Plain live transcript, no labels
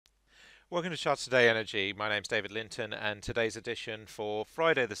Welcome to Charts Today Energy. My name's David Linton, and today's edition for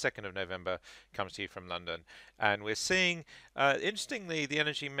Friday, the 2nd of November, comes to you from London. And we're seeing, interestingly, the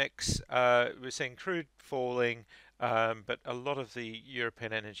energy mix. We're seeing crude falling, but a lot of the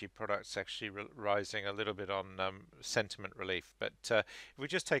European energy products actually rising a little bit on sentiment relief. But if we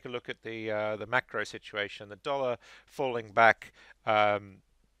just take a look at the macro situation, the dollar falling back.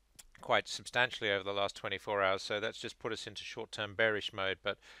 Quite substantially over the last 24 hours. So that's just put us into short-term bearish mode,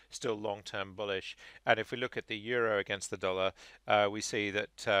 but still long-term bullish. And if we look at the euro against the dollar, we see that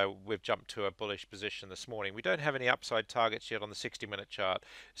we've jumped to a bullish position this morning. We don't have any upside targets yet on the 60-minute chart,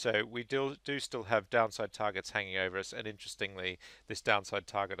 so we do still have downside targets hanging over us. And interestingly, this downside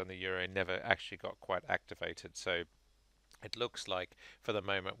target on the euro never actually got quite activated. So it looks like for the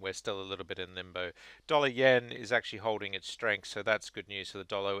moment we're still a little bit in limbo. Dollar yen is actually holding its strength, so that's good news for the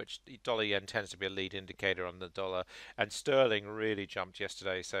dollar, which dollar yen tends to be a lead indicator on the dollar. And sterling really jumped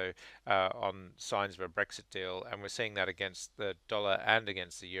yesterday, so on signs of a Brexit deal, and we're seeing that against the dollar and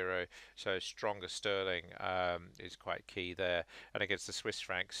against the euro. So stronger sterling is quite key there, and against the Swiss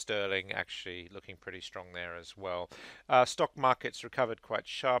franc, sterling actually looking pretty strong there as well. Stock markets recovered quite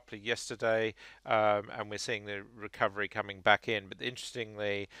sharply yesterday, and we're seeing the recovery coming back in. But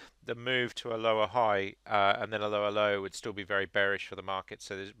interestingly, the move to a lower high and then a lower low would still be very bearish for the market.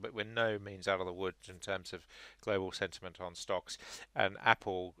 But we're no means out of the woods in terms of global sentiment on stocks. And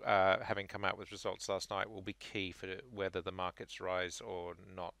Apple, having come out with results last night, will be key for whether the markets rise or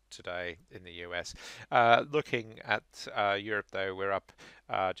not today in the US. Looking at Europe, though, we're up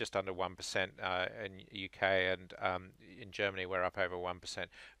just under 1% in UK, and in Germany we're up over 1%.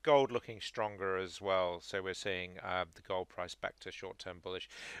 Gold looking stronger as well, so we're seeing the gold price back to short-term bullish,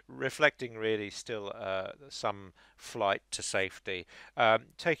 reflecting really still some flight to safety.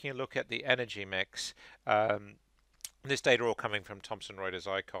 Taking a look at the energy mix. This data all coming from Thomson Reuters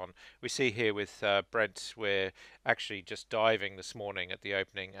Icon. We see here with Brent, we're actually just diving this morning at the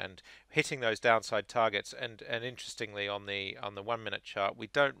opening and hitting those downside targets. And interestingly, on the 1 minute chart, we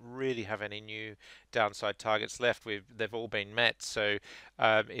don't really have any new downside targets left. They've all been met. So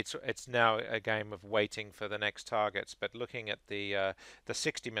it's now a game of waiting for the next targets. But looking at the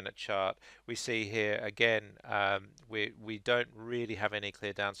 60-minute chart, we see here again we don't really have any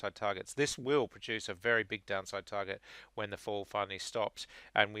clear downside targets. This will produce a very big downside target when the fall finally stops,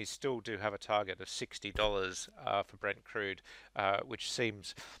 and we still do have a target of $60 for Brent crude, which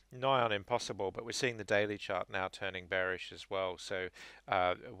seems nigh on impossible, but we're seeing the daily chart now turning bearish as well. So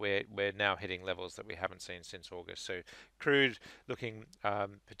we're now hitting levels that we haven't seen since August. So crude looking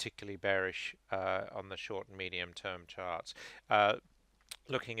particularly bearish on the short and medium term charts.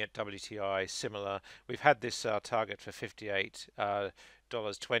 Looking at WTI, similar. We've had this target for 58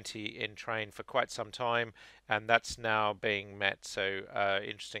 $20 in train for quite some time, and that's now being met. So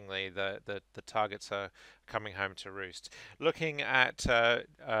interestingly, the targets are coming home to roost. Looking at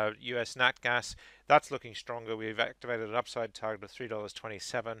US nat gas, that's looking stronger. We've activated an upside target of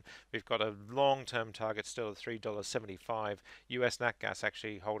 $3.27. We've got a long-term target still of $3.75. US nat gas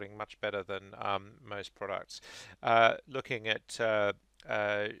actually holding much better than most products. Looking at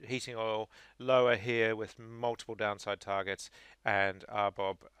heating oil lower here with multiple downside targets, and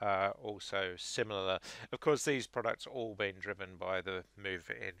RBOB also similar. Of course, these products all been driven by the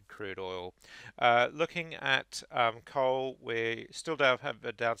move in crude oil. Looking at coal, we still have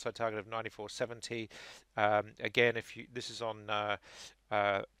a downside target of 94.70. Again, this is on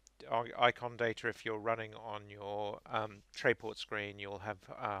icon data. If you're running on your Trayport screen, you'll have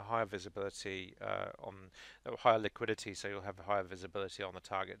higher visibility on higher liquidity, so you'll have higher visibility on the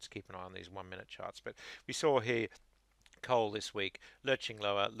targets. Keep an eye on these 1 minute charts. But we saw here coal this week lurching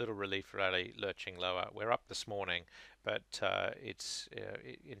lower, little relief rally lurching lower. We're up this morning, but it's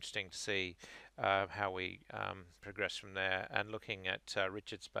interesting to see how we progress from there. And looking at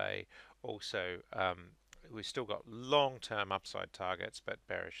Richards Bay, also we've still got long-term upside targets, but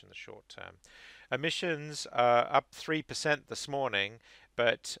bearish in the short term. Emissions up 3% this morning,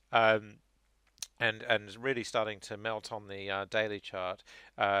 but and really starting to melt on the daily chart.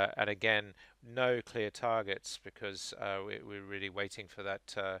 And again, no clear targets because we're really waiting for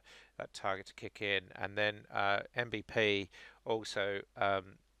that target to kick in. And then NBP also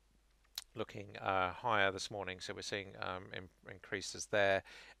looking higher this morning, so we're seeing increases there,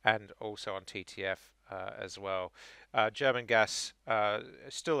 and also on TTF as well. German gas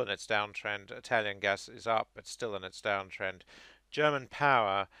still in its downtrend. Italian gas is up, but still in its downtrend. German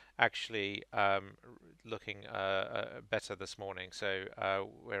power actually looking better this morning, so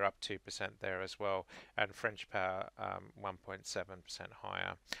we're up 2% there as well, and French power 1.7%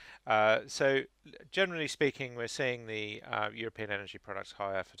 higher. So generally speaking, we're seeing the European energy products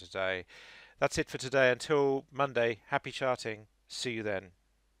higher for today. That's it for today. Until Monday, happy charting. See you then.